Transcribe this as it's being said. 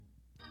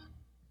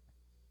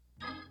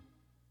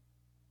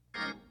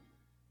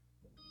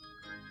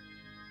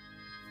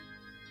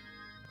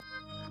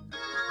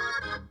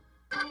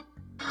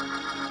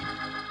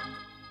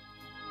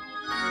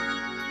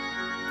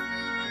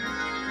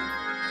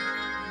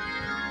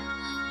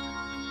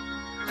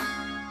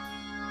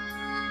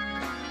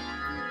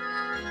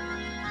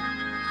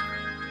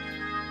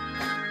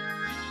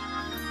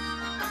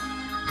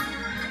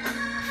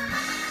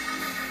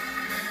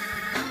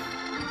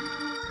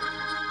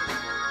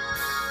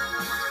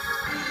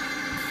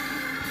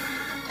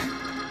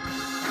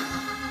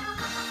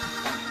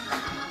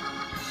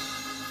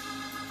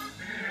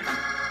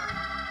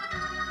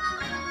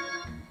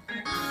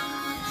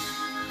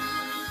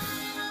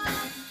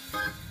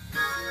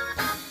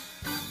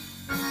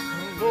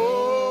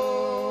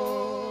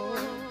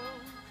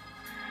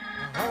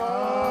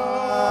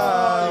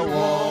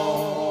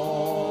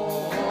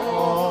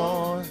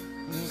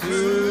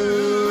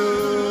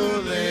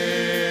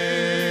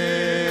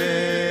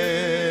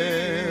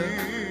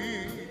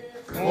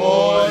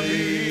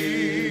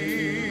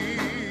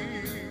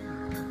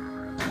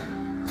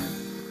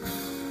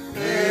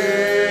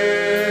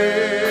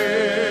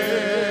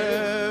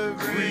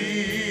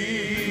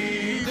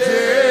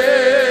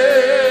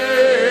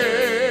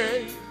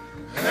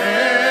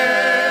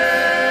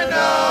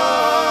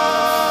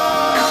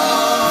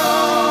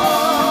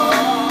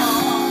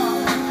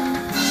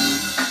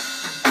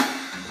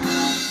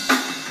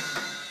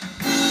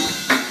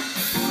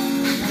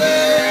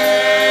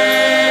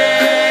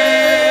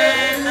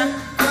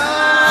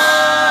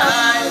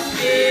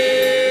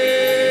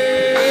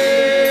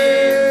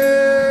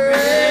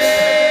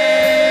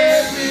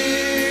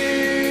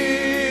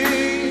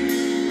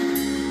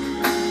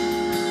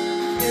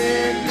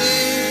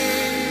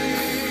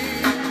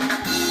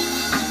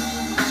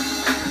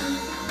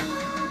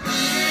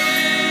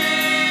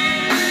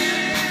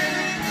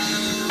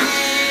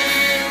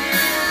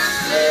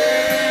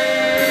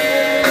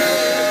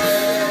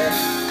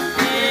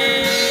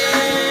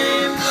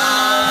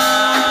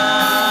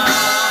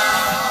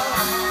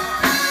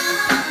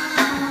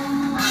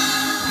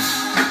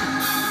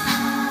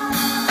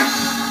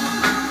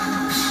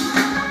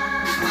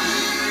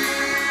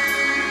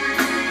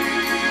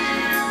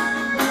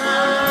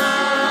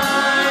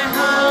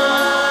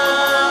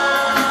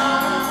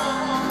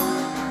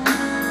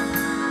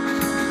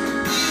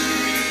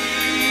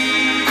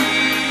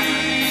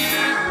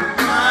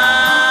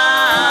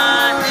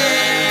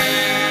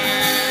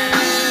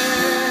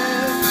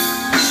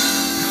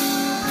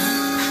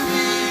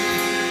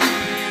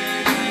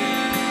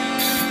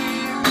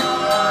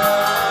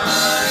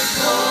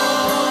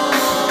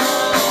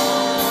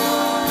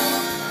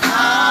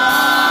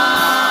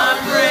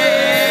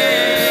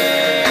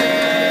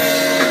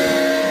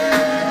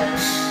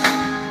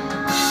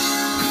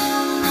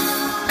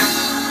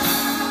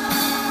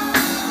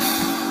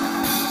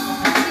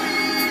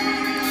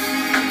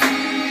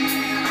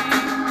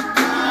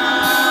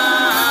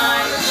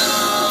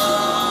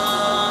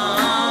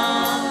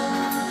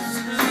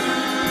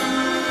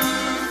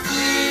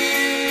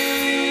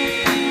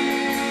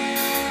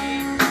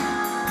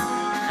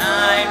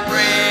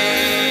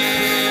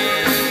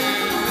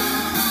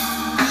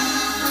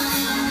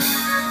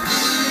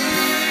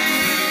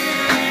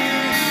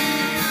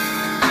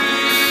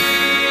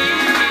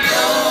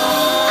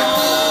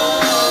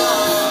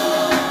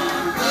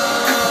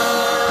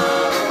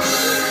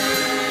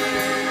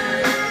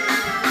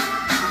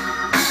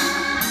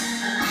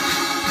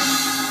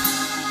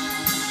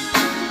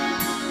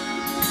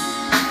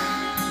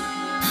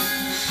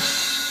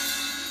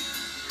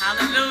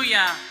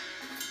Hallelujah.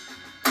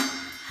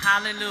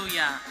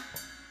 Hallelujah.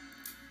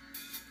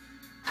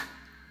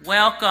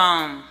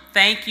 Welcome.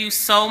 Thank you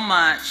so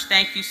much.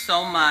 Thank you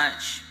so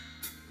much.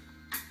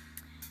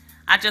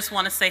 I just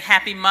want to say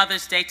happy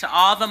Mother's Day to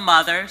all the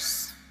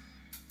mothers.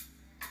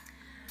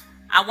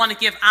 I want to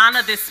give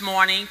honor this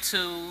morning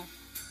to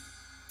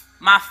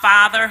my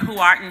Father who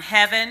art in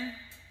heaven,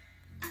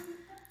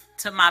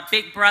 to my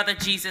big brother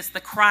Jesus the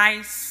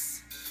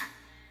Christ,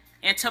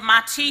 and to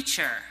my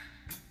teacher,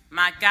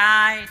 my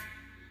guide,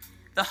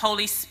 the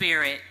Holy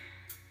Spirit.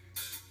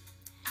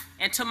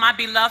 And to my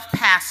beloved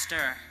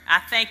pastor, I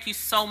thank you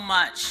so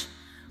much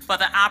for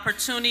the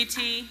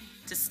opportunity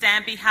to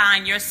stand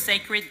behind your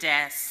sacred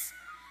desk,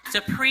 to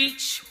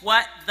preach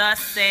what thus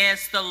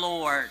says the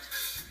Lord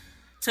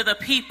to the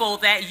people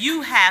that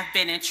you have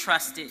been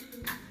entrusted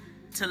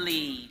to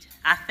lead.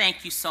 I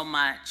thank you so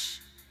much.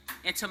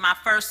 And to my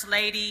First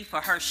Lady for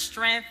her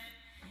strength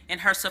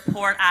and her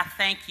support, I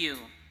thank you.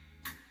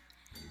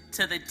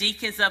 To the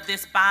deacons of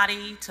this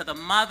body, to the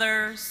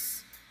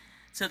mothers,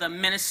 to the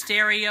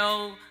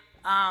ministerial,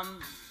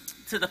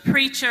 to the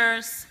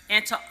preachers,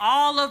 and to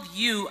all of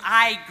you,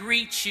 I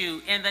greet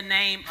you in the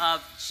name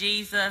of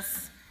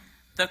Jesus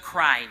the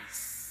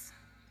Christ.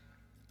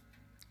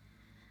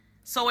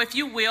 So if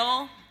you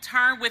will,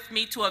 turn with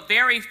me to a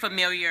very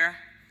familiar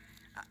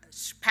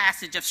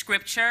passage of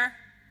Scripture,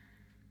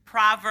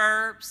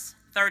 Proverbs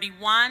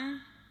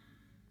 31.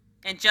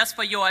 And just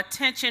for your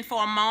attention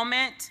for a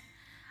moment,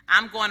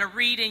 I'm going to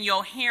read in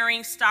your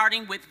hearing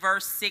starting with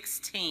verse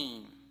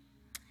 16.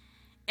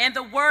 And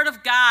the word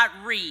of God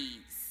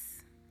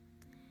reads,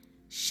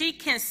 "She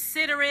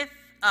considereth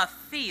a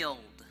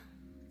field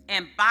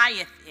and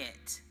buyeth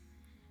it.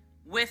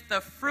 With the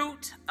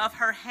fruit of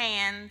her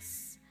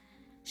hands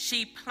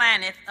she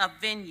planteth a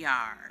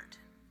vineyard."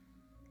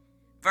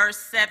 Verse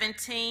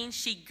 17,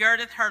 "She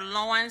girdeth her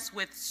loins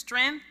with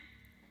strength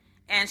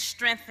and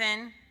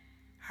strengthened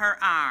her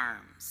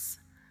arms."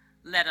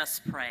 Let us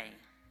pray.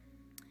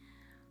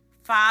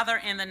 Father,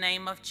 in the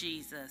name of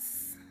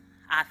Jesus,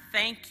 I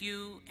thank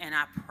you and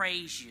I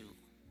praise you.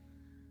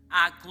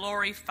 I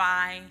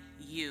glorify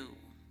you.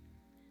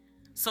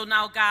 So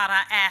now, God,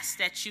 I ask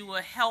that you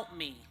will help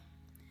me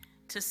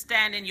to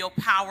stand in your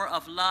power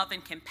of love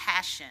and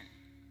compassion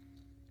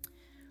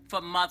for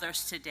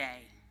mothers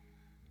today.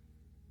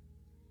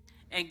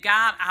 And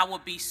God, I will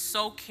be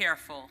so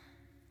careful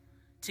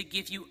to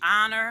give you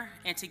honor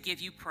and to give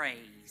you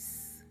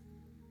praise.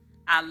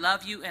 I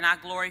love you and I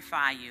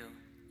glorify you.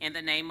 In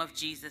the name of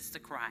Jesus the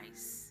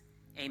Christ,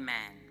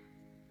 amen.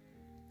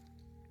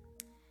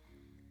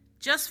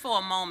 Just for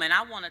a moment,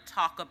 I want to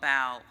talk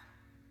about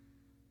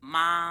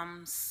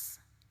moms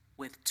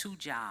with two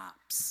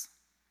jobs.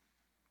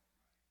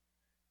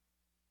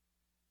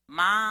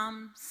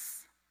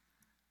 Moms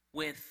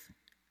with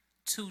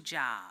two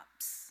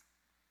jobs.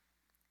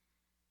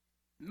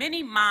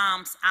 Many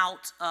moms,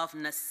 out of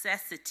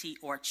necessity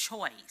or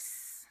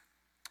choice,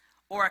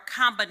 or a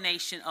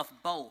combination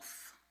of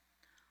both,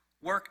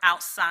 work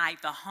outside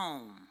the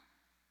home.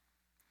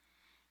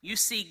 You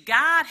see,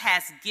 God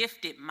has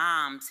gifted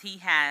moms. He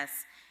has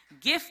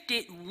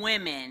gifted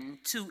women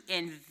to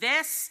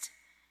invest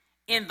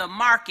in the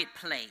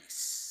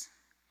marketplace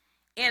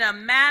in a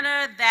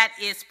manner that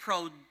is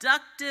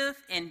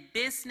productive in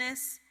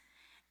business.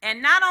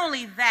 And not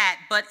only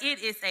that, but it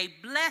is a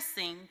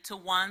blessing to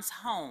one's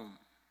home.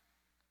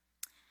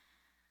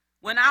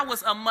 When I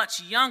was a much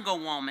younger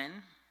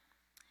woman,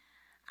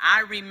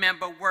 I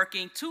remember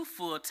working 2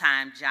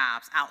 full-time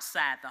jobs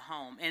outside the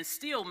home and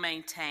still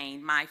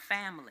maintain my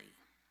family.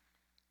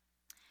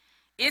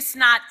 It's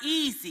not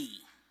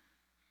easy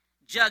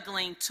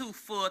juggling 2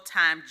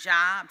 full-time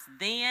jobs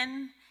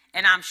then,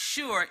 and I'm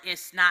sure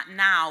it's not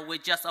now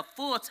with just a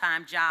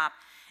full-time job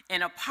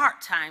and a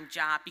part-time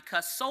job,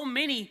 because so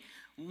many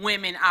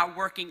women are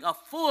working a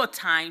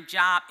full-time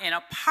job and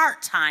a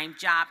part-time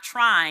job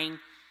trying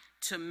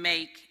to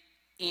make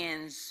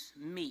ends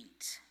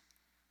meet.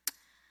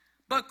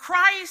 But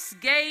Christ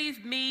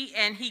gave me,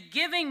 and he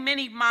giving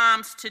many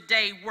moms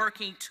today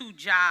working 2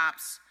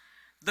 jobs,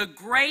 the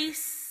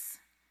grace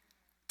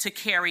to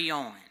carry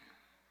on.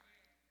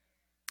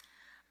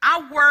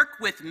 I work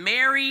with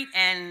married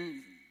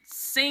and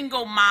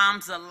single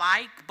moms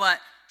alike,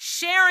 but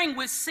sharing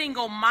with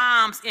single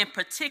moms in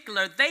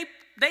particular,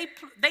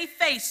 they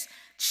face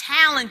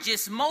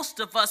challenges most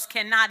of us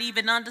cannot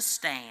even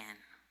understand.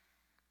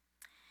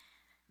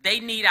 They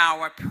need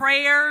our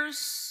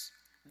prayers.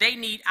 They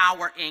need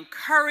our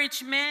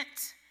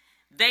encouragement.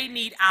 They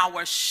need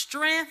our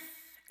strength.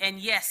 And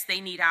yes, they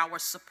need our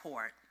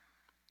support.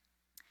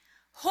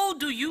 Who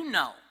do you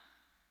know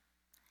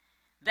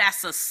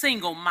that's a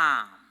single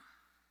mom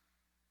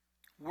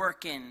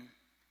working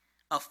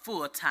a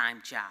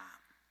full-time job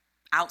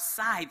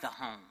outside the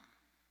home?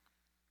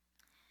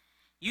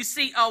 You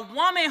see, a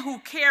woman who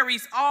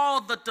carries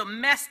all the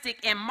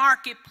domestic and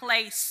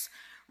marketplace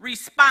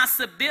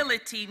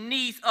responsibility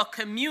needs a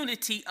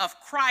community of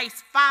Christ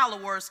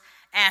followers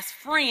as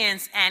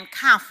friends and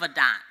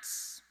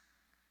confidants.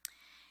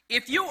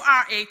 If you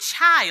are a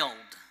child,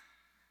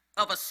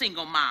 of a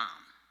single mom.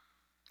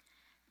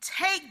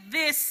 Take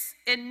this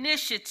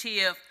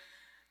initiative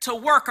to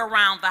work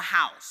around the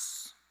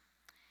house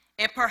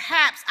and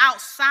perhaps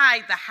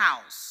outside the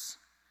house,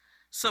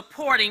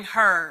 supporting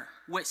her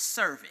with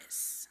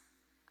service.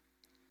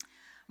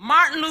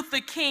 Martin Luther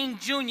King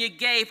Jr.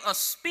 gave a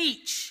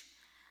speech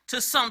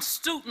to some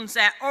students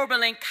at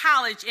Oberlin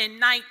College in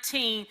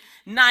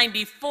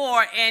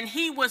 1994, and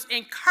he was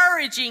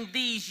encouraging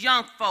these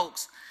young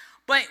folks.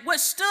 But what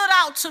stood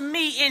out to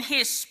me in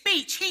his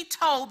speech, he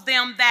told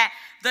them that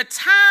the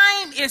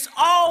time is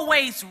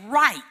always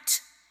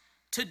right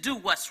to do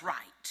what's right.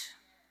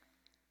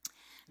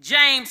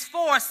 James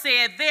 4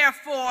 said,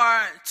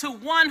 therefore, to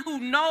one who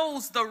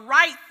knows the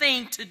right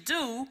thing to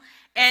do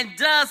and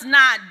does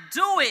not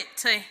do it,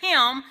 to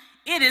him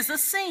it is a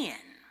sin.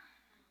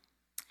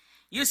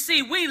 You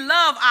see, we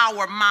love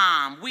our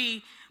mom.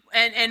 We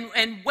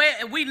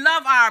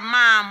love our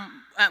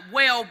mom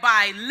well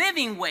by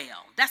living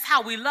well. That's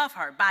how we love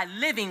her, by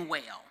living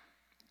well,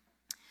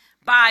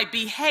 by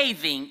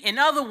behaving. In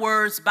other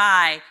words,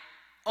 by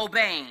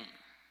obeying.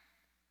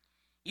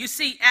 You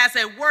see, as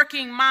a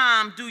working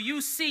mom, do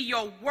you see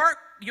your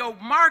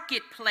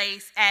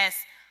marketplace as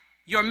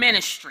your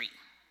ministry,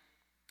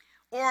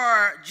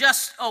 or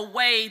just a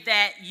way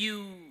that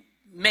you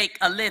make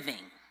a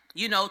living,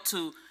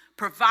 to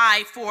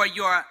provide for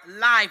your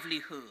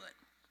livelihood?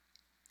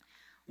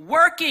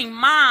 Working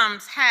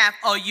moms have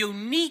a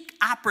unique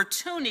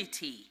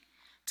opportunity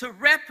to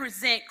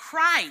represent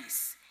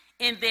Christ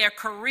in their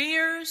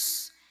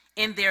careers,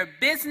 in their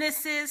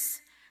businesses,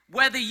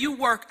 whether you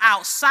work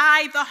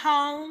outside the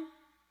home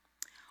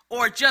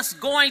or just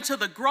going to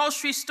the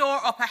grocery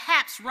store or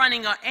perhaps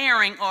running an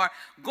errand or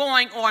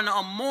going on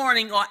a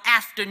morning or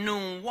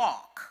afternoon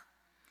walk.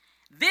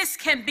 This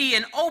can be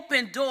an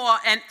open door,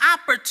 an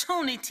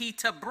opportunity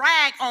to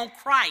brag on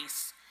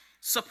Christ's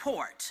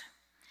support,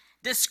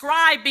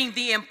 describing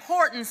the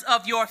importance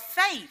of your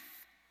faith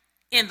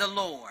in the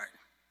Lord.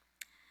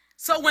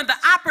 So when the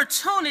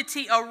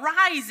opportunity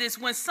arises,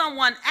 when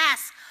someone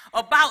asks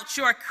about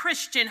your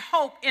Christian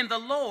hope in the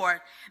Lord,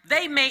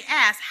 they may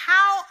ask,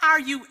 how are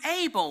you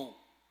able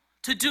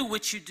to do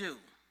what you do?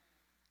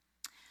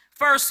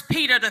 1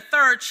 Peter, the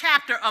 3rd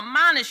chapter,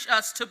 admonishes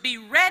us to be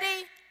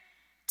ready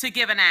to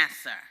give an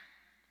answer.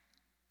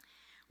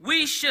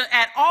 We should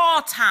at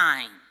all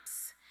times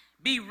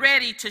be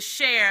ready to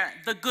share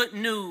the good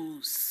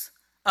news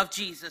of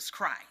Jesus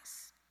Christ.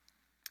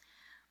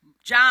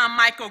 John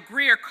Michael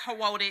Greer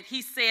quoted,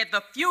 he said,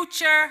 the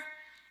future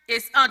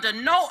is under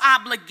no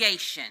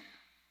obligation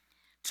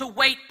to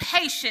wait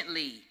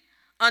patiently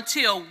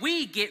until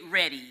we get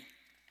ready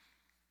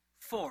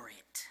for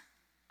it.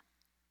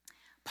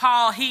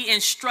 Paul, he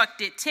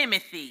instructed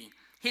Timothy,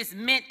 his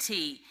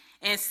mentee,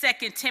 in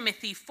 2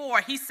 Timothy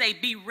 4, he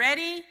said, be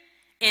ready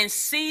in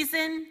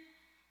season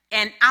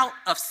and out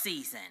of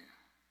season.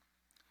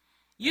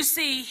 You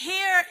see,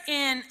 here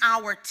in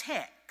our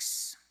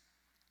text,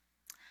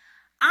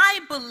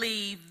 I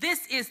believe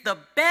this is the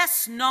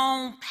best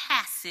known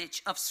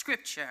passage of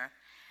Scripture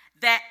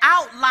that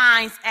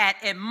outlines an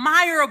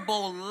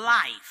admirable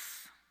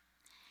life,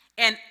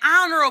 an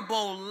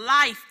honorable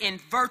life in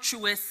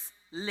virtuous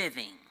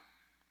living.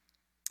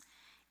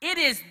 It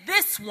is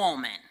this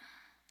woman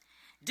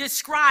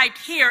described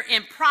here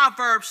in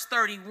Proverbs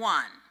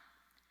 31.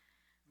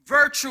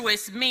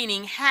 Virtuous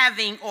meaning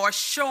having or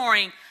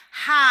showing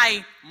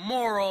high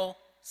moral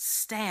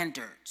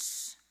standards.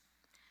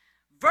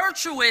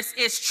 Virtuous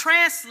is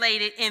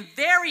translated in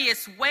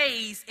various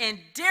ways in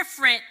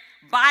different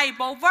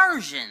Bible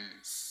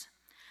versions.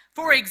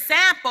 For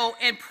example,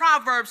 in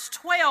Proverbs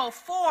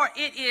 12:4,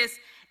 it is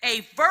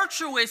a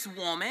virtuous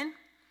woman.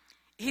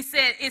 He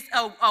said it's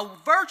a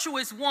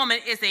virtuous woman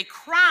is a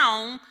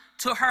crown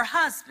to her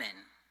husband.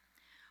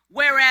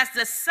 Whereas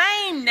the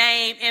same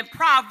name in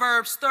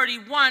Proverbs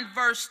 31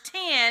 verse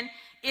 10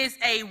 is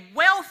a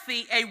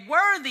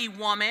worthy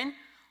woman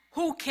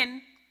who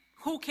can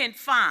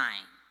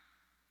find.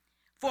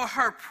 For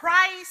her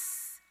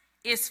price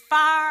is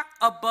far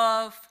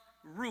above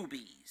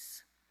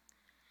rubies.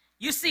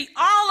 You see,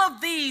 all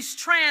of these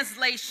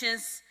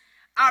translations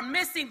are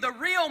missing the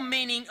real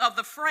meaning of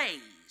the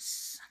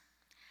phrase.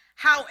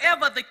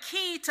 However, the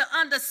key to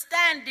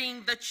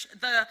understanding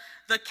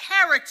the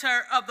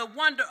character of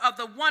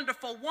the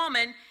wonderful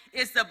woman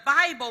is the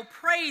Bible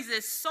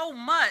praises so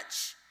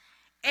much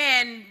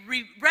and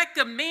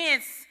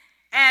recommends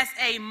as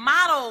a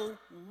model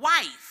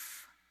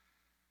wife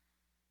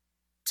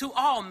to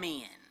all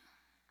men.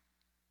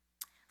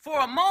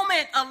 For a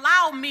moment,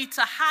 allow me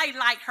to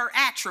highlight her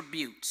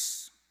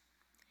attributes.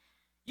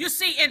 You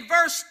see, in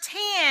verse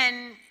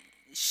 10,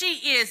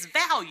 she is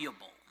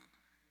valuable.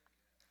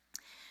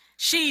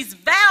 She's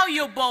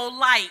valuable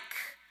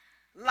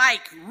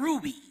like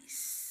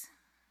rubies.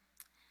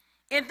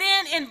 And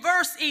then in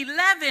verse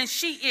 11,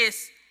 she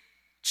is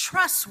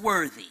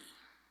trustworthy.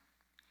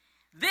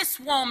 This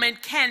woman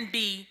can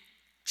be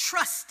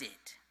trusted.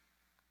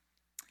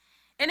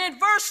 And in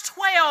verse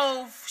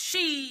 12,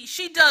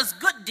 she does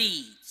good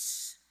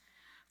deeds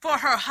for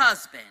her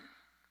husband.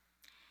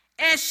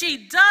 And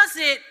she does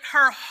it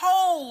her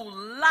whole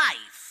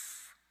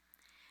life.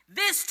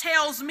 This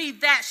tells me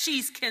that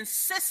she's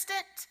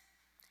consistent,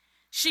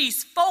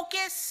 she's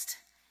focused,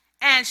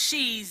 and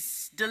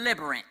she's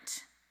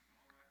deliberate.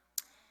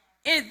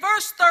 In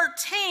verse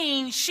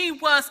 13, she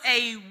was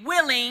a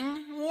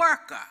willing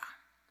worker,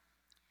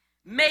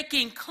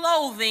 making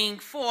clothing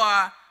for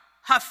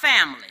her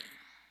family.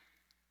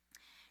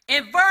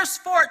 In verse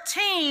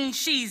 14,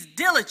 she's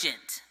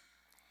diligent.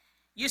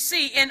 You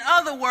see, in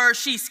other words,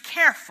 she's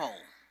careful.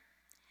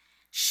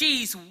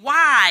 She's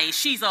wise.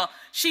 She's a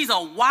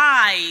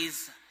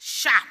wise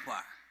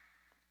shopper.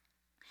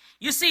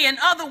 You see, in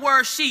other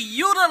words, she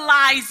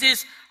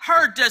utilizes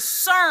her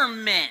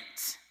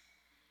discernment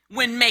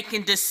when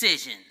making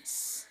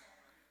decisions.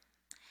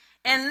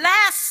 And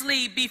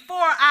lastly, before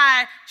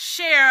I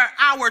share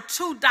our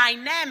two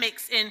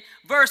dynamics in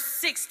verse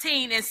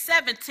 16 and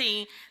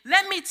 17,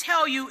 let me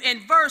tell you in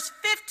verse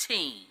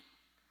 15,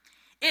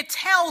 it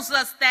tells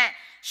us that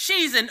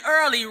she's an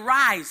early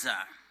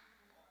riser,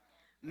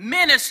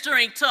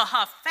 ministering to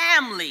her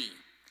family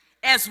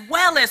as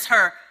well as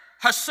her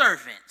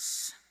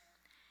servants.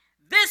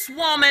 This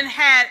woman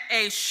had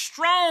a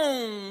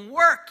strong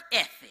work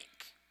ethic.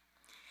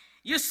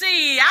 You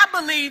see, I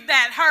believe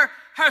that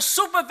her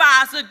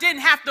supervisor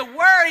didn't have to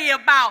worry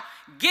about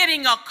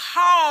getting a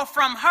call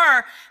from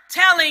her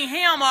telling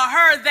him or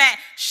her that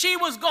she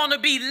was going to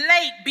be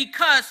late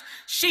because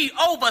she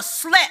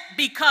overslept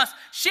because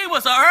she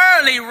was an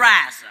early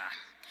riser.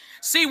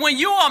 See, when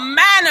you're a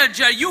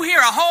manager, you hear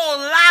a whole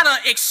lot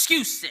of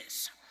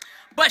excuses,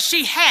 but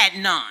she had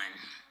none.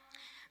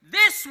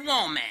 This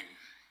woman,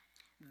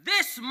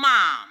 this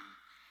mom,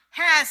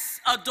 has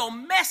a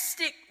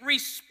domestic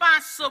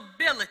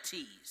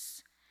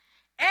responsibilities,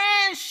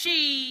 and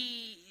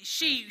she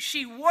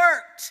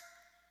worked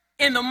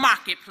in the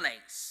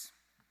marketplace.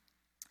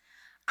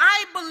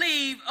 I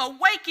believe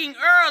awaking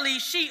early,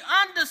 she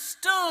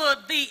understood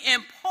the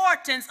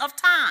importance of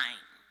time.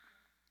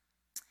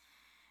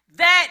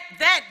 That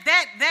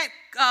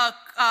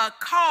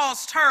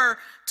caused her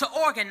to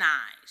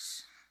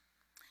organize.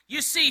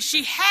 You see,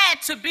 she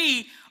had to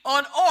be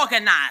an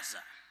organizer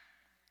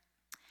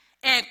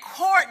and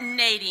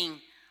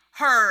coordinating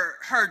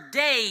her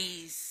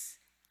day's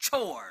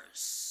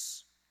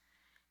chores.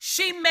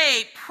 She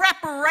made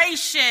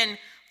preparation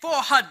for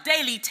her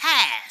daily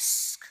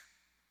task.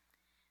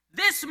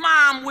 This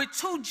mom with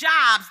 2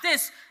 jobs,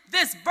 this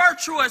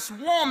virtuous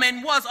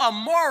woman was a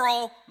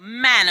moral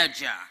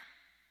manager.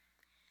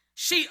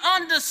 She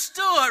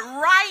understood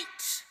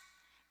right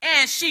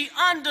and she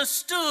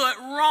understood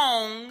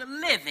wrong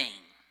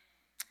living.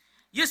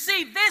 You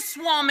see, this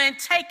woman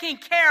taking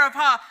care of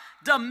her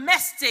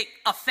domestic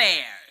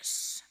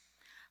affairs,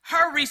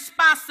 her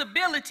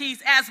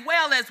responsibilities, as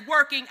well as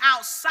working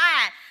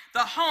outside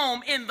the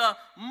home in the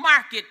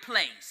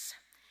marketplace,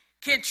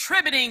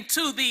 contributing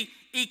to the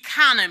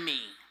economy.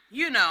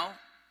 You know,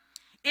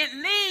 it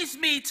leads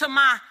me to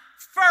my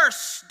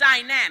first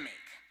dynamic.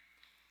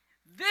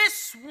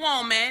 This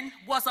woman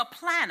was a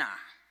planner.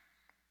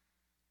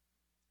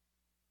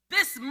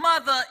 This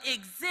mother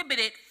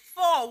exhibited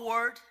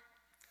forward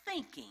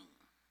thinking.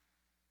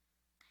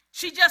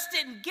 She just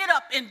didn't get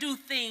up and do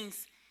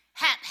things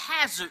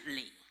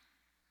haphazardly.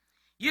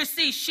 You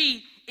see,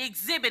 she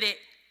exhibited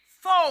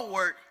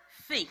forward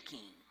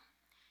thinking.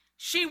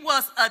 She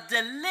was a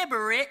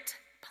deliberate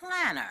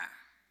planner.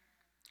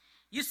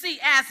 You see,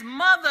 as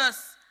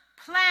mothers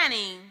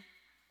planning,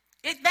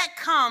 that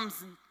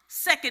comes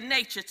second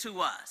nature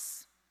to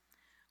us.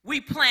 We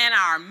plan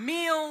our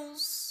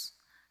meals,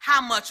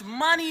 how much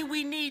money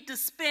we need to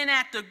spend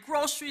at the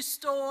grocery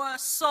store,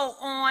 so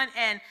on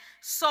and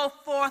so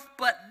forth.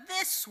 But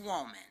this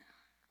woman,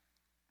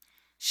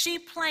 she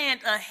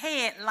planned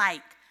ahead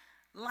like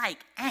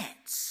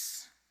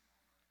ants.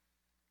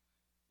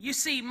 You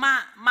see,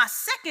 my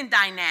second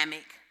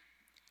dynamic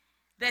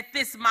that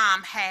this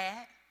mom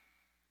had,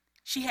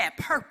 she had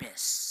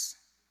purpose.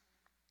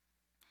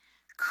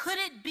 Could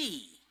it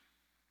be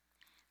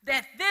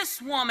that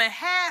this woman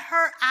had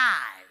her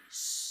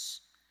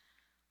eyes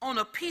on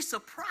a piece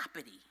of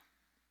property,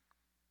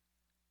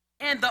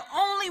 and the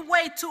only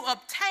way to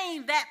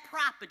obtain that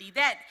property,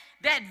 that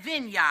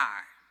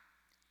vineyard,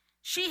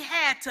 she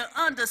had to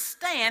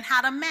understand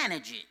how to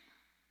manage it.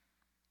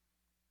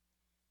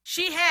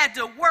 She had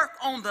to work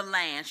on the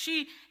land.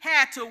 She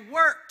had to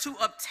work to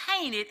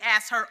obtain it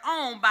as her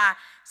own by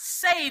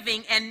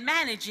saving and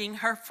managing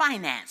her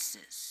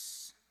finances.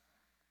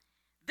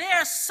 There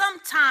are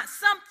some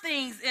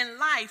things in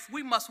life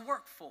we must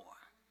work for.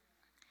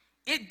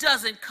 It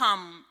doesn't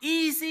come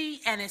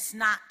easy and it's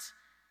not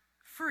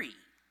free.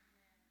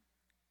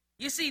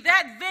 You see,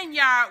 that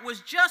vineyard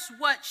was just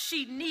what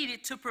she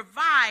needed to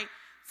provide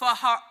for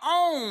her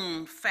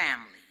own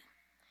family.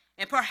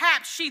 And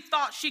perhaps she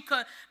thought she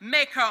could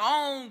make her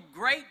own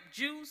grape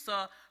juice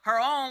or her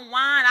own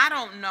wine, I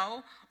don't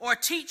know, or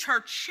teach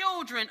her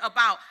children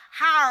about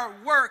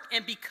hard work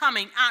and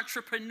becoming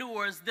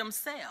entrepreneurs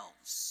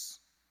themselves.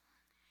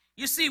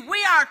 You see,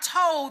 we are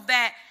told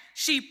that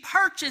she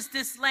purchased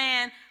this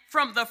land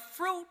from the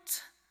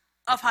fruit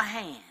of her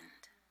hand.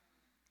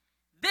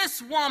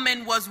 This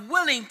woman was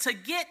willing to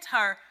get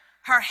her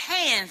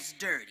hands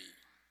dirty.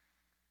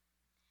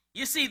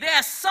 You see, there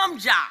are some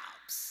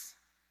jobs.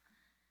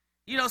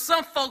 You know,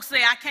 some folks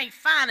say, I can't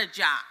find a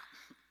job.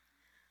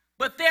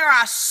 But there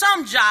are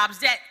some jobs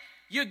that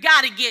you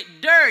got to get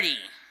dirty.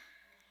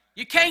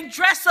 You can't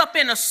dress up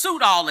in a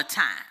suit all the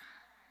time.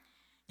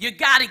 You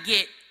got to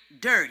get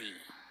dirty.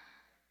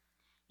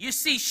 You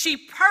see, she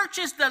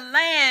purchased the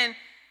land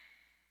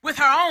with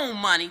her own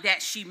money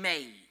that she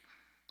made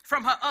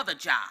from her other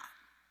job,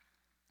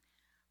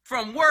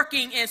 from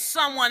working in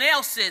someone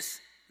else's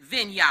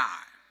vineyard,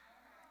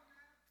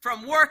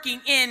 from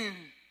working in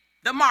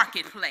the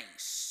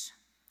marketplace.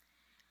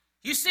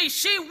 You see,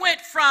 she went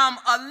from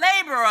a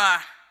laborer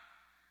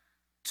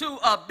to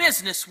a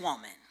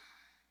businesswoman.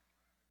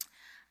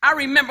 I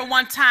remember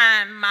one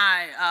time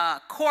my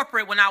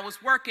corporate, when I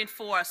was working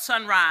for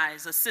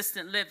Sunrise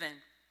Assisted Living,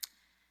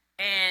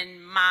 and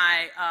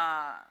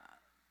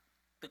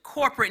the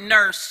corporate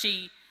nurse,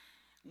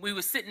 we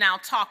were sitting down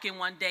talking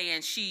one day,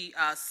 and she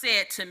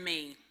said to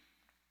me,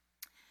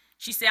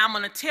 she said, I'm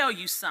going to tell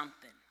you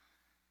something.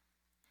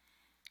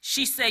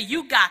 She said,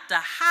 you got the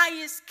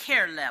highest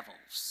care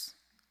levels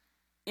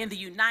in the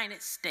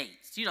United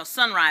States. You know,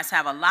 Sunrise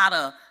have a lot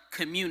of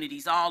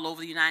communities all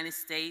over the United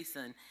States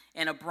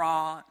and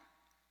abroad.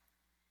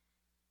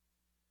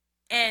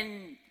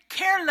 And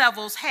care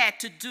levels had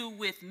to do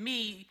with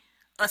me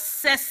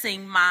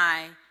assessing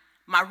my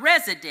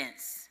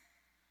residents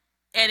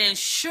and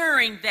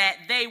ensuring that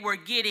they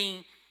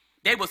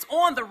was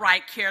on the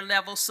right care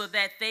level so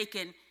that they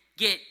can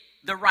get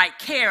the right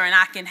care and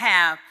I can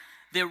have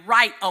the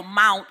right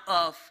amount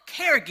of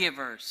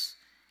caregivers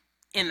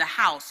in the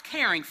house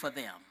caring for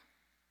them.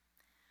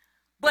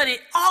 But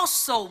it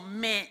also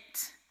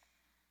meant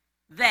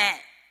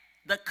that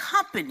the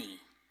company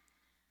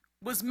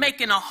was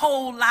making a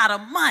whole lot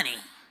of money.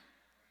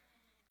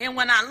 And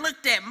when I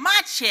looked at my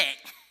check,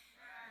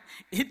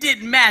 it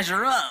didn't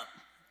measure up.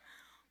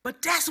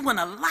 But that's when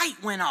a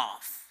light went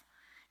off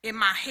in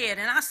my head.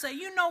 And I said,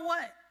 you know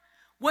what?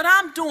 What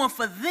I'm doing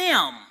for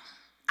them,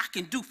 I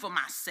can do for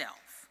myself.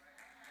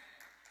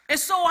 And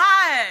so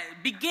I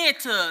began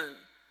to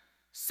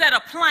set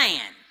a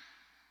plan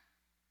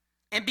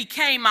and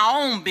became my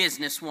own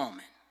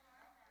businesswoman.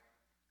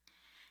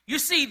 You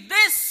see,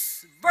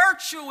 this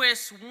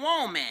virtuous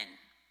woman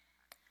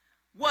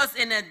was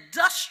an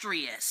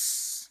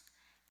industrious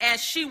and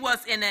she was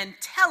an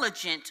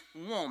intelligent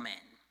woman,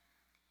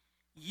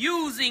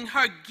 using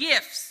her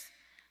gifts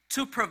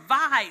to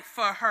provide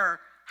for her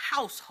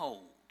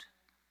household.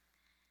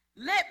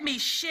 Let me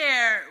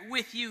share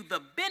with you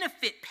the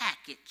benefit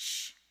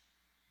package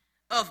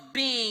of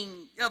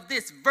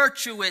this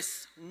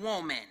virtuous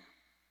woman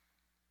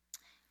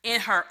in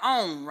her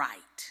own right.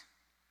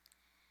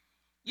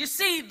 You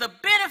see, the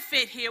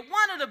benefit here,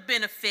 one of the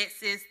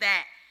benefits is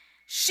that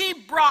she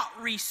brought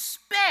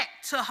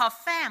respect to her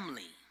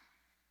family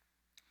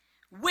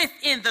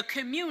within the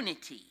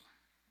community.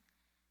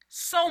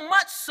 So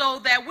much so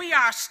that we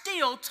are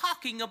still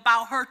talking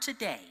about her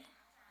today.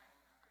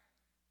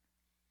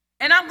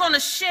 And I'm going to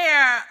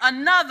share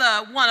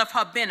another one of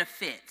her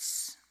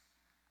benefits,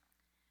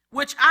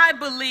 which I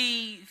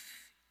believe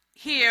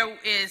here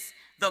is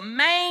the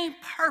main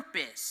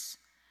purpose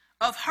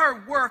of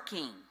her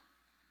working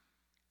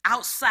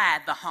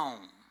outside the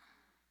home.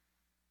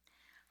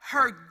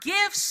 Her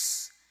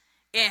gifts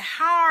and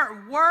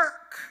hard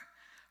work,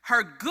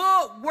 her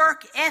good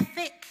work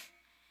ethic,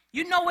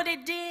 you know what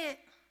it did?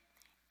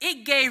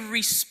 It gave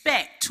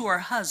respect to her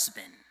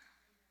husband.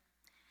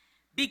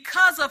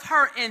 Because of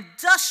her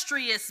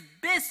industrious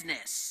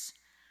business,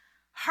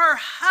 her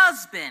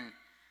husband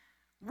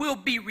will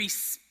be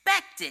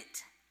respected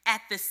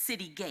at the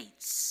city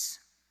gates.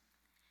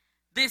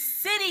 The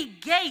city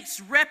gates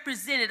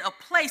represented a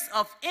place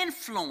of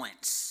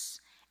influence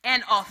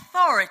and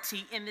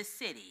authority in the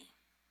city.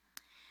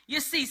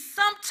 You see,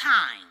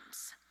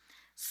 sometimes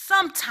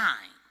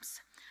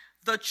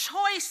the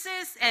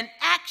choices and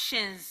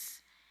actions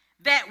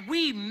that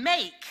we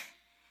make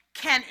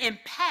can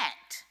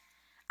impact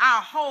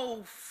our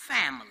whole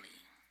family.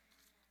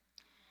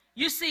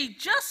 You see,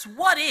 just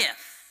what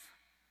if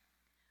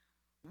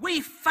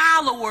we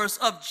followers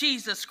of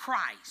Jesus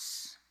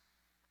Christ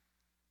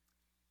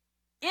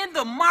in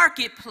the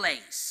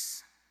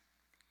marketplace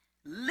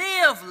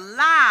live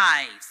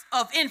lives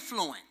of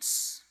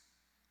influence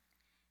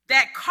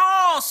that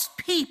cause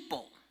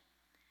people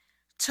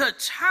to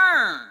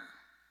turn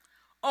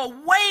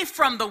away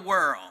from the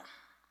world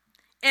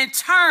and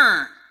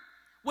turn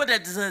with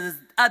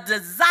a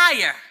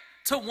desire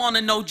to want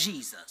to know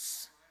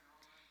Jesus.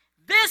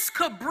 This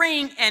could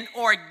bring an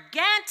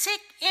organic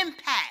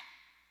impact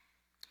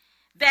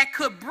that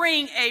could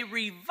bring a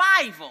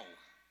revival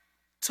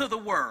to the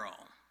world.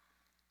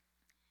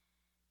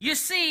 You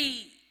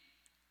see,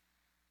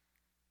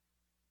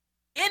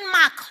 in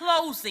my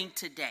closing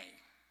today,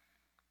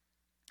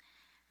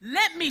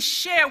 let me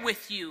share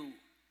with you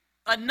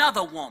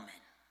another woman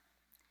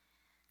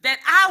that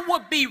I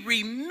would be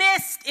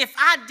remiss if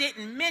I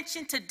didn't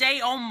mention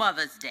today on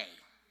Mother's Day.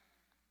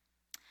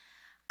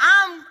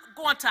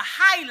 going to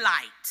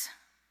highlight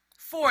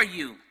for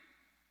you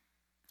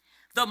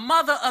the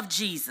mother of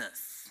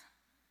Jesus,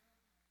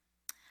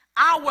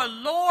 our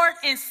Lord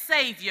and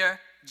Savior,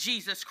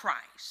 Jesus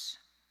Christ.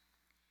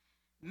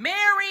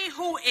 Mary,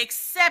 who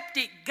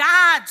accepted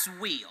God's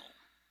will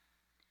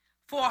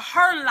for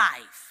her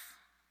life.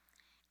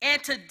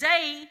 And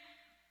today,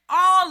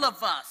 all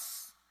of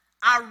us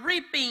are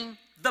reaping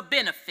the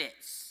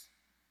benefits.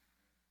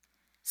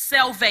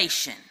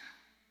 Salvation.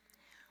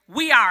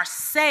 We are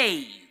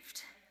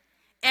saved.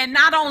 And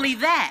not only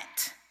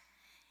that,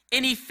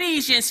 in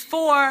Ephesians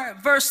 4,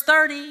 verse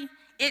 30,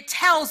 it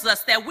tells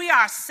us that we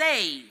are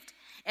saved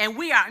and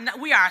we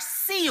are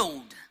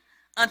sealed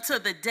until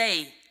the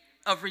day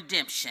of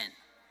redemption.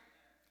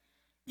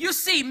 You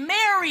see,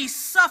 Mary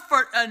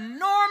suffered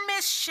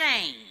enormous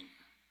shame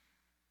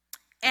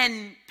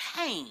and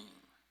pain,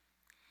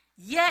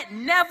 yet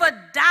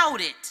never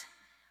doubted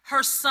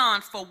her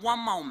son for one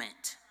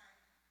moment.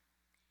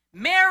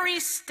 Mary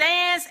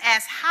stands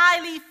as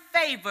highly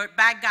favored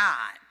by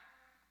God.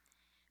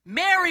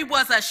 Mary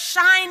was a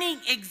shining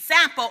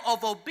example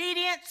of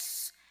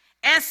obedience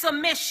and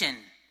submission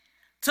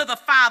to the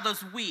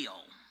Father's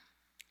will.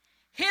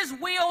 His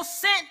will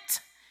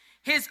sent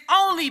his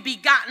only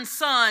begotten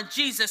Son,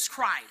 Jesus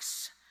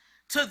Christ,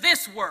 to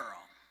this world.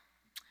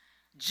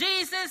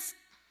 Jesus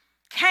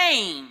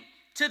came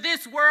to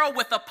this world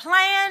with a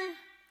plan,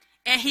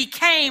 and he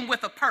came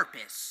with a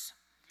purpose.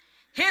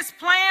 His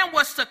plan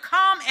was to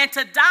come and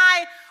to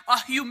die a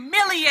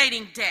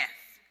humiliating death,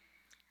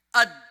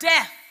 a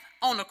death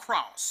on the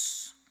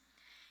cross.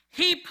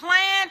 He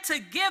planned to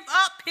give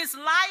up his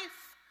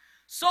life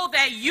so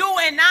that you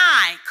and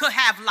I could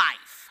have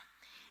life,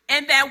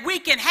 and that we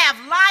can have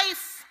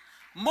life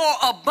more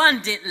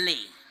abundantly.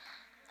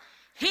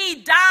 He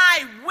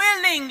died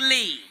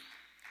willingly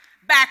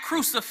by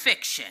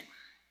crucifixion,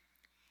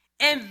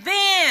 and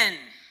then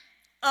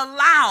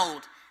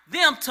allowed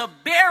them to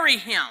bury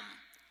him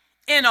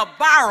in a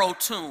borrowed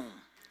tomb,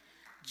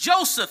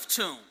 Joseph's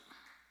tomb.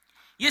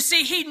 You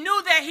see, he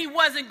knew that he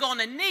wasn't going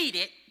to need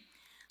it,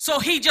 so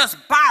he just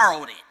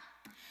borrowed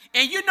it.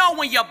 And you know,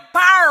 when you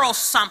borrow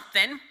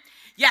something,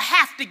 you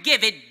have to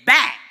give it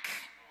back.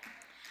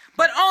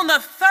 But on the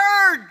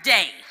third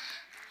day,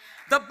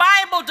 the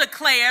Bible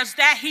declares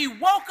that he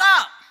woke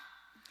up,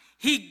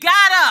 he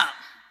got up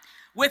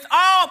with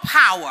all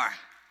power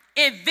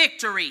and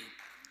victory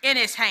in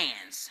his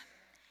hands.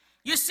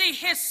 You see,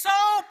 his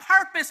sole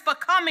purpose for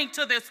coming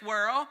to this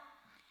world,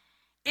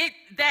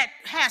 that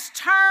has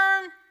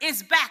turned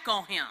its back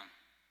on him.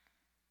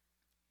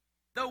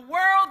 The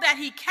world that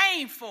he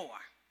came for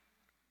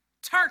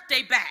turned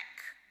their back.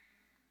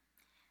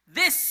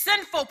 This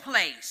sinful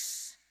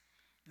place,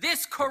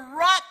 this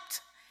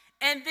corrupt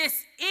and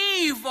this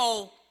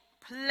evil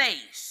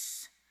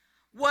place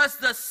was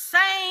the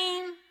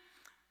same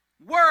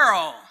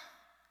world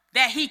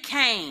that he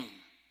came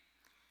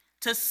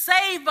to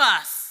save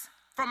us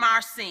from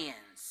our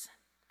sins.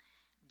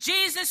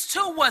 Jesus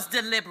too was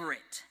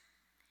deliberate.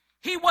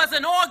 He was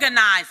an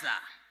organizer.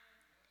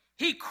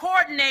 He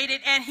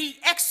coordinated and he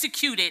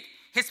executed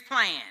his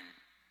plan.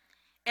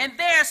 And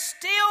there's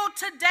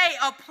still today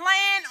a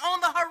plan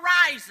on the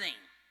horizon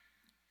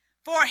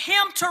for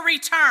him to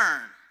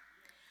return,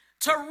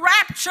 to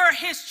rapture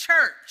his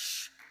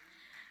church.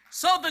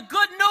 So the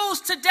good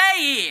news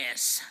today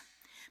is,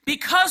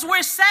 because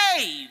we're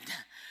saved,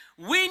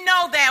 we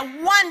know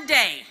that one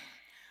day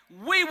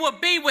we will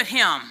be with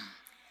him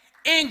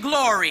in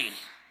glory.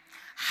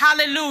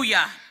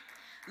 Hallelujah.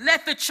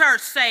 Let the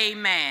church say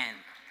amen.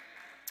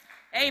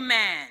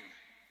 Amen.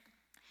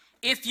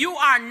 If you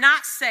are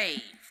not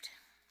saved,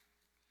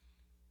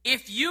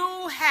 if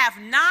you have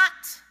not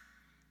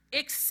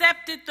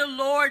accepted the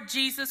Lord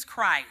Jesus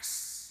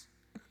Christ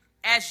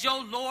as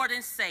your Lord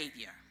and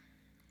Savior,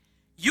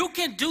 you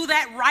can do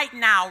that right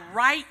now,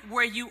 right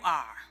where you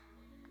are.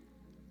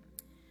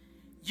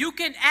 You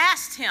can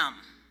ask him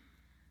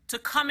to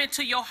come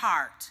into your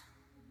heart.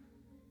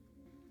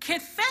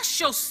 Confess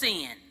your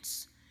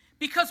sins,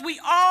 because we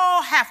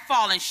all have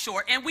fallen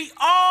short, and we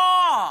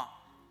all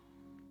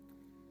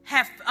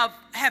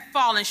have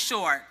fallen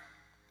short.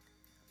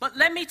 But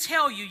let me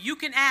tell you, you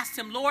can ask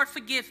him, Lord,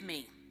 forgive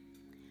me.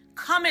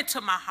 Come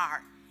into my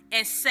heart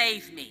and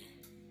save me.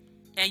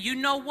 And you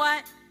know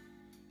what?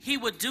 He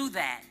will do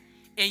that,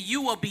 and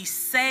you will be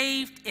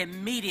saved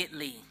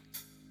immediately.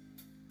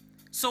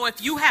 So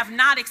if you have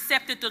not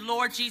accepted the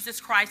Lord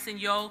Jesus Christ in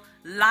your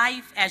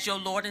life as your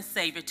Lord and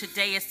Savior,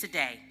 today is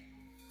today.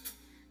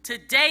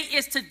 Today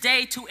is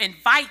today to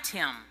invite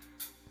him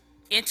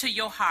into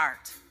your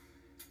heart.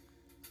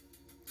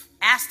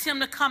 Ask him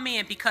to come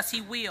in, because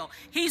he will.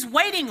 He's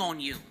waiting on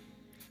you.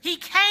 He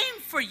came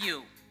for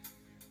you.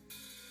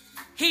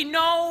 He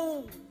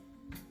knows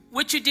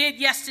what you did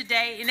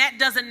yesterday, and that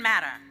doesn't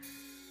matter.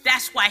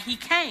 That's why he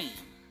came.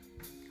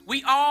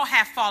 We all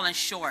have fallen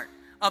short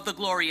of the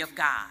glory of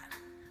God.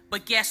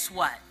 But guess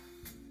what?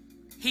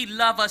 He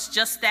loved us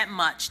just that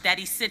much that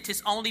he sent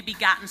his only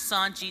begotten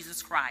Son,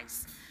 Jesus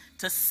Christ,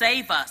 to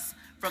save us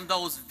from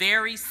those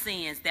very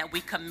sins that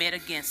we commit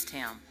against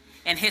him.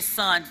 and his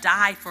son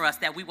died for us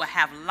that we will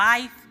have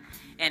life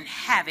and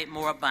have it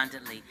more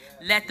abundantly.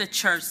 Let the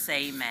church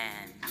say amen.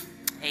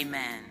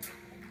 Amen.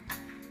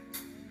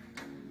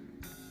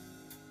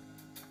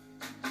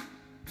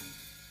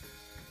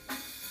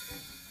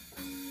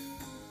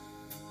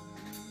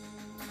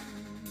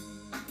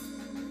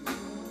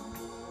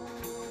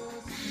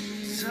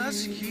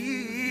 Jesus,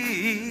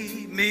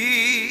 keep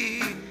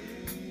me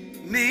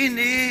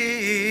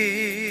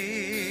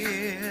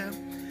near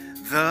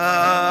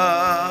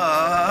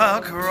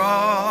the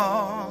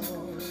cross.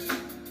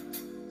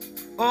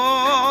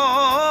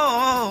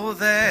 Oh,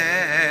 there's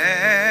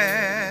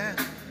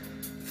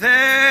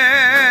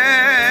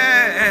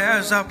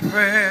a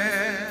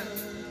prayer,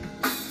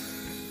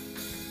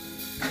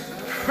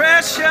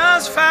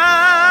 precious fountain,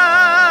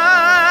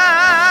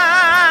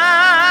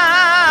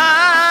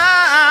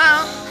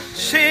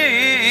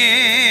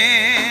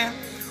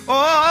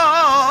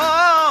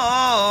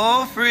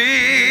 oh,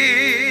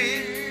 free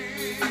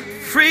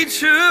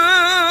to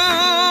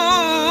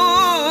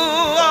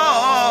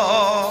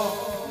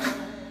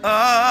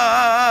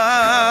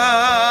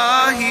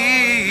all,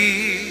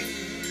 healing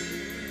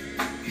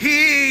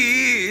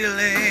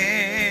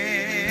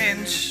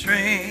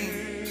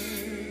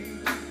stream.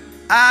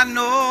 I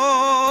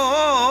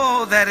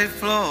know that it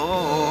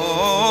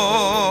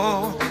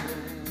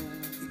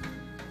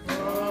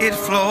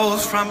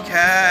flows from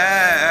Calvary,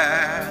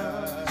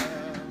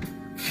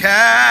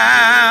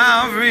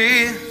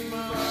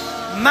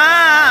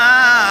 Mount,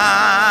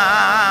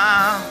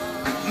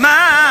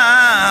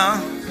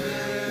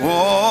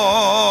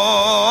 oh,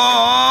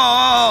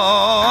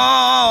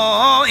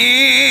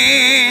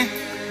 in.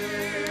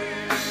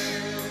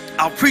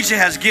 Our preacher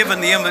has given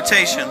the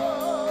invitation.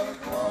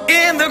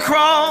 In the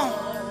cross,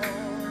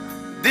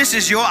 this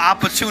is your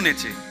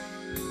opportunity.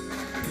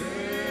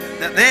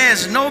 That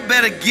there's no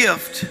better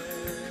gift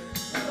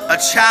a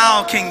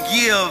child can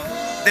give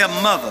their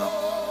mother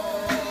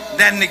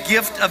than the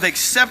gift of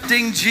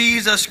accepting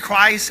Jesus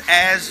Christ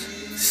as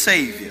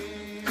Savior.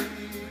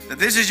 That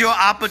this is your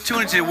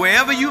opportunity,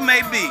 wherever you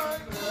may be,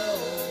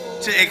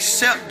 to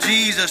accept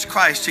Jesus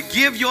Christ, to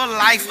give your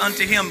life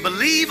unto him.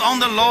 Believe on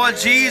the Lord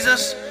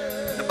Jesus.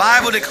 The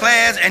Bible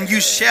declares, and you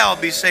shall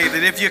be saved.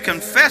 That if you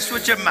confess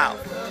with your mouth,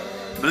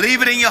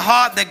 believe it in your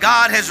heart that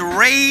God has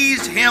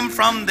raised him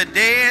from the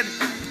dead,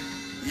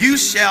 you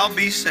shall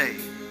be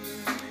saved.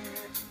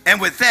 And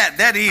with that,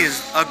 that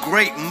is a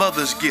great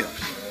mother's gift.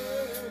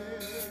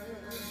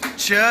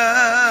 Just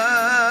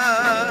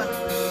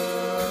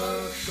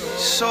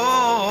so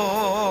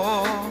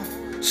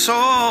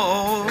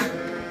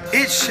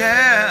it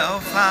shall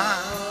find.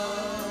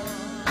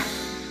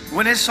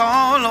 When it's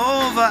all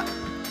over,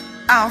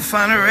 I'll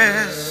find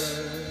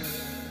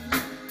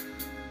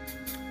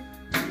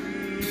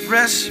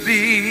rest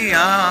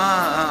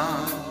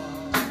beyond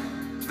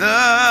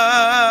the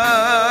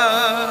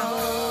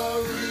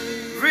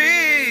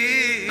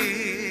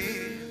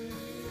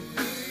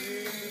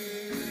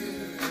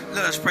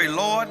Let us pray.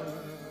 Lord,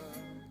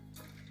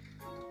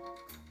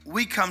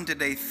 we come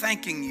today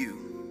thanking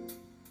you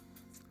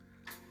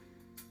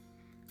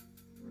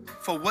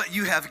for what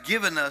you have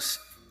given us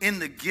in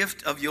the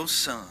gift of your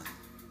Son.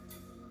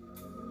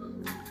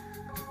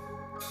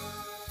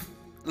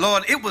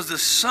 Lord, it was the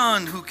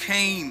Son who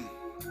came,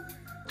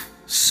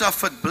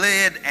 suffered,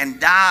 bled, and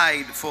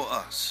died for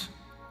us.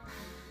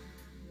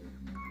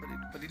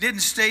 But he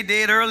didn't stay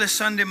dead early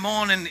Sunday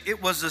morning.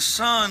 It was the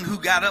Son who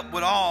got up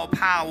with all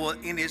power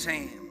in his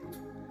hand.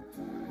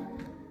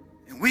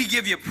 We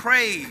give you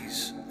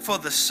praise for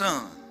the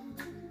Son.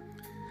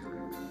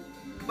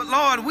 But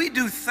Lord, we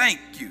do thank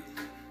you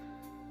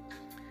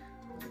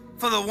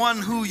for the one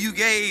who you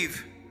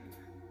gave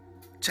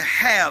to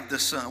have the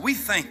Son. We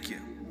thank you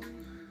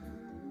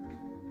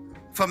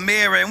for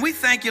Mary. And we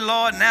thank you,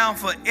 Lord, now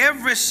for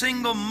every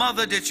single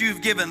mother that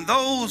you've given.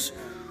 Those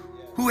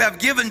who have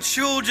given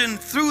children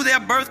through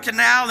their birth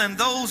canal and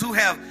those who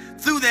have,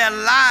 through their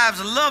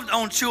lives, loved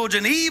on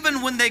children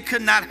even when they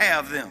could not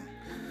have them.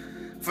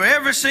 For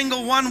every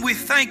single one, we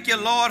thank you,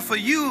 Lord, for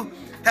you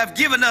have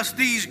given us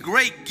these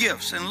great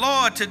gifts. And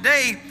Lord,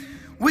 today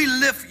we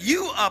lift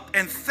you up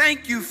and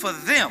thank you for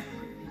them.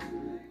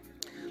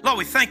 Lord,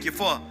 we thank you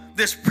for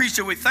this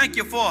preacher. We thank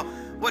you for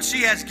what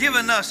she has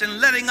given us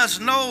and letting us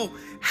know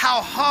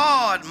how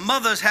hard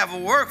mothers have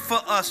worked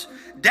for us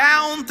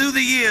down through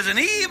the years. And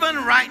even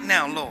right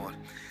now, Lord,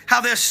 how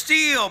they're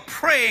still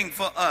praying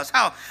for us,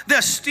 how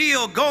they're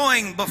still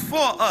going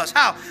before us,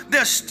 how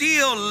they're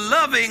still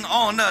loving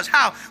on us,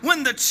 how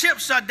when the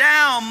chips are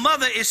down,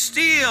 Mother is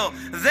still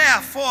there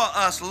for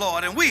us,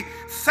 Lord. And we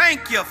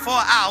thank you for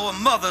our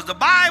mothers. The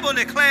Bible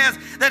declares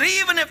that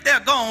even if they're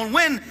gone,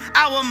 when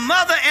our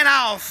mother and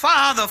our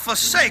father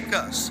forsake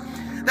us,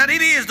 that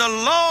it is the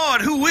Lord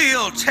who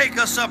will take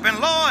us up. And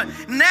Lord,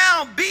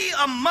 now be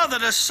a mother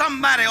to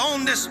somebody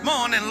on this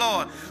morning,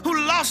 Lord, who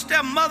lost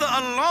their mother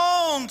a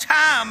long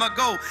time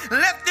ago.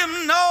 Let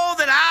them know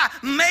that I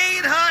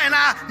made her and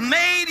I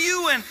made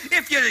you, and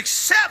if you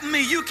accept me,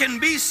 you can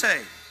be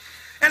saved.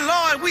 And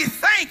Lord, we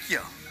thank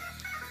you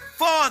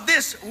for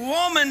this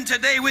woman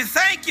today. We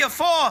thank you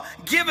for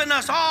giving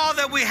us all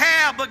that we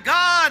have. But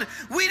God,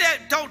 we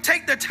don't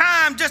take the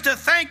time just to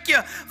thank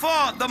you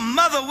for the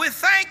mother. We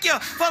thank you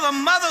for the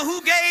mother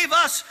who gave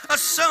us a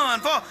son.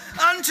 For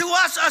unto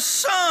us a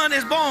son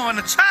is born,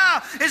 a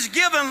child is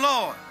given,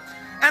 Lord.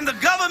 And the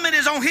government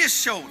is on his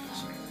shoulders.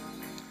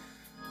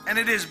 And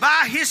it is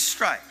by his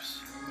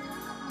stripes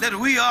that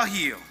we are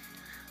healed.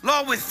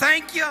 Lord, we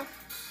thank you.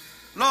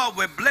 Lord,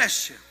 we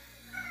bless you.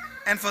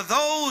 And for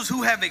those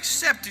who have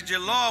accepted you,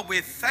 Lord, we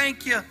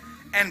thank you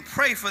and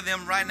pray for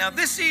them right now.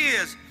 This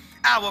is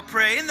our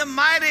prayer in the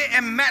mighty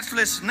and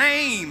matchless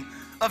name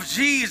of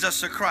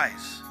Jesus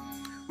Christ.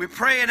 We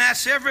pray and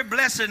ask every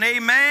blessing.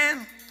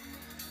 Amen.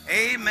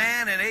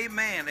 Amen and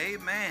amen.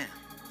 Amen.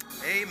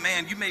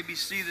 Amen. You may be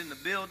seated in the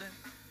building.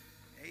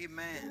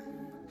 Amen.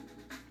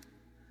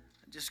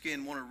 I just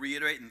again want to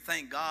reiterate and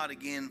thank God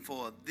again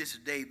for this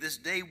day. This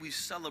day we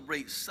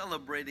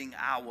celebrating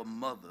our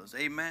mothers.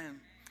 Amen.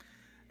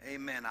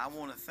 Amen. I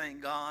want to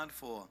thank God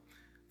for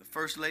the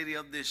First Lady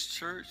of this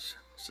church,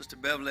 Sister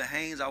Beverly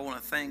Haynes. I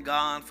want to thank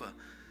God for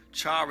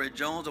Chari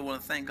Jones. I want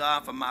to thank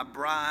God for my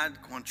bride,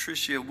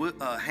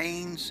 Quantricia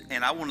Haynes.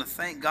 And I want to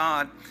thank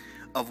God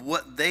of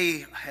what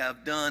they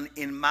have done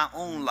in my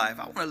own life.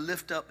 I want to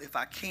lift up, if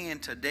I can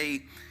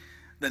today,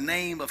 the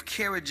name of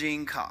Carrie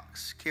Jean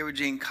Cox. Carrie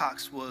Jean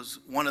Cox was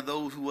one of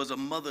those who was a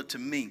mother to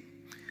me.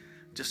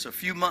 Just a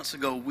few months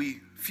ago,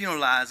 we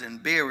funeralized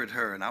and buried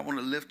her. And I want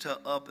to lift her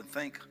up and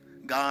thank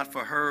God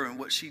for her and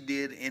what she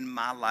did in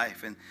my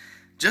life. And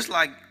just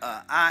like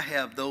I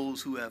have those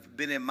who have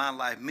been in my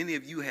life, many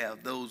of you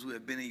have those who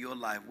have been in your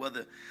life,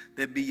 whether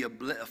they be your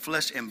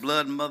flesh and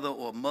blood mother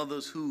or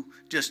mothers who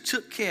just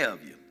took care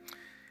of you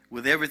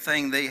with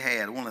everything they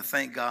had. I want to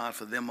thank God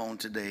for them on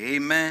today.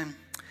 Amen.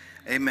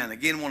 Amen.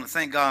 Again, I want to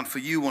thank God for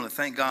you. I want to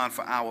thank God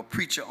for our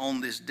preacher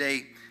on this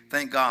day.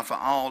 Thank God for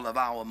all of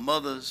our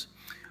mothers.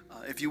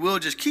 If you will,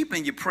 just keep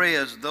in your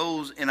prayers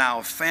those in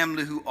our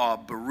family who are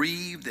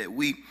bereaved. That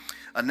we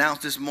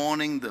announced this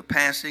morning the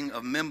passing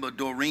of member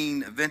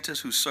Doreen Ventus,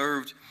 who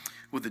served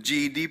with the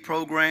GED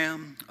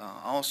program.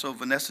 Also,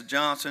 Vanessa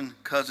Johnson,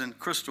 cousin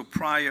Crystal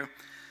Pryor,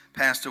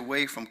 passed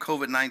away from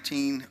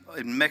COVID-19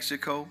 in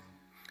Mexico.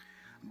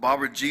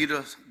 Barbara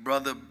Jeter's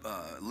brother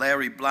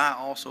Larry Bly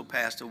also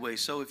passed away.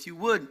 So if you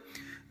would,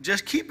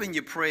 just keep in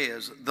your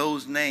prayers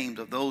those names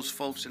of those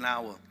folks in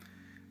our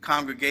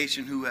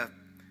congregation who have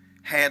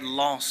had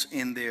loss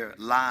in their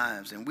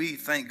lives. And we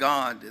thank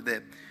God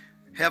that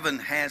heaven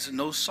has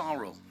no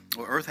sorrow,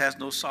 or earth has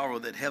no sorrow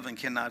that heaven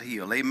cannot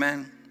heal.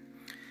 Amen.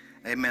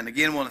 Amen.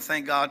 Again, I want to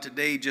thank God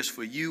today just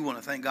for you. I want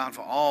to thank God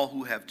for all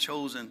who have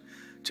chosen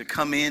to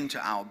come into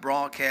our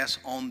broadcast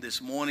on this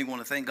morning. I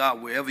want to thank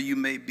God wherever you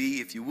may be.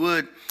 If you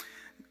would,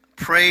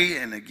 pray.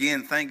 And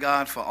again, thank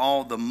God for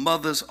all the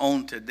mothers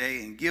on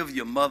today. And give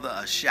your mother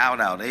a shout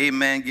out.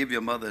 Amen. Give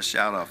your mother a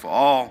shout out for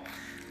all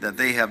that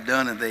they have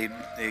done and they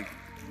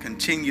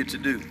continue to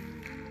do.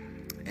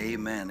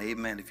 Amen.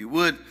 Amen. If you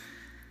would,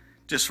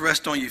 just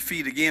rest on your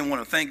feet again. I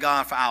want to thank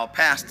God for our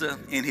pastor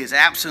in his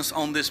absence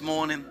on this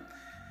morning.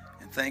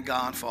 And thank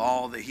God for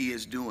all that he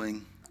is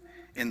doing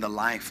in the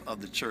life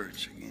of the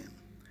church again.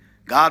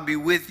 God be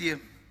with you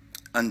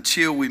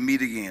until we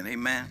meet again.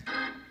 Amen.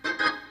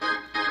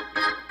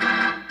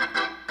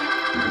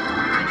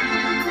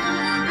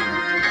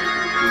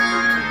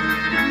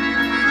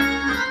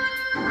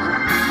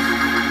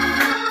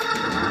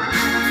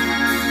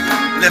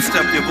 Lift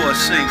up your voice,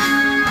 sing.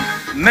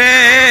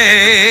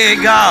 May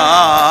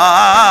God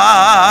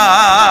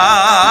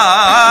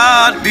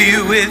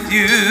be with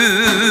you.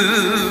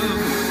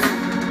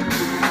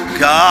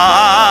 God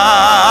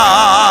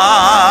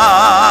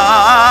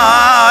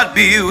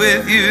be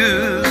with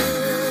you.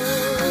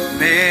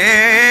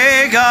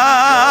 May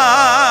God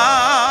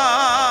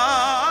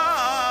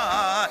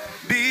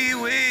be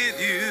with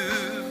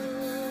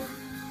you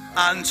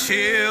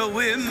until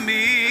we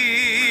meet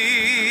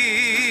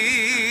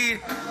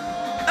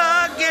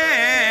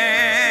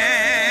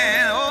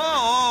again.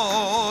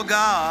 Oh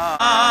God.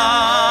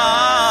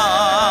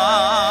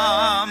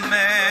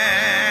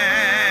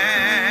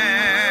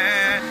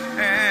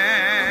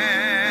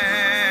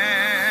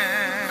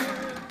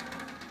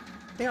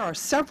 There are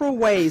several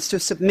ways to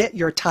submit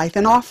your tithe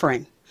and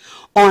offering.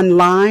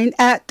 Online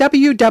at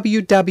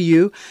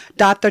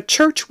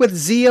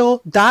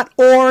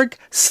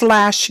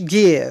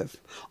www.thechurchwithzeal.org/give.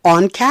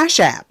 On Cash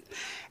App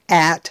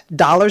at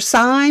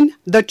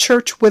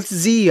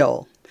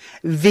 $thechurchwithzeal.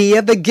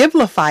 Via the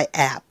Givelify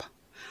app.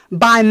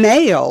 By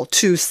mail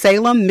to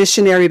Salem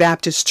Missionary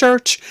Baptist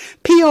Church,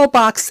 P.O.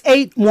 Box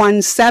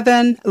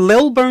 817,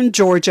 Lilburn,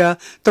 Georgia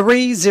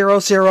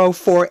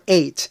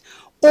 30048.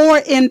 Or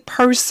in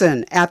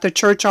person at the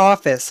church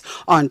office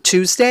on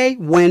Tuesday,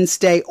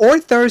 Wednesday, or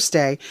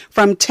Thursday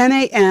from 10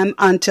 a.m.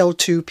 until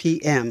 2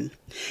 p.m.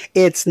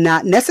 It's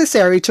not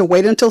necessary to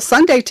wait until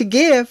Sunday to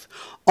give.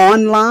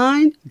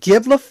 Online,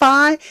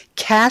 Givelify,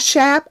 Cash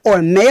App,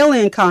 or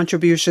mail-in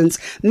contributions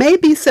may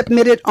be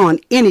submitted on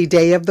any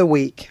day of the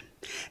week.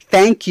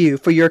 Thank you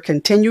for your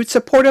continued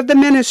support of the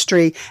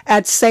ministry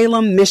at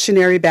Salem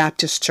Missionary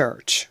Baptist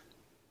Church.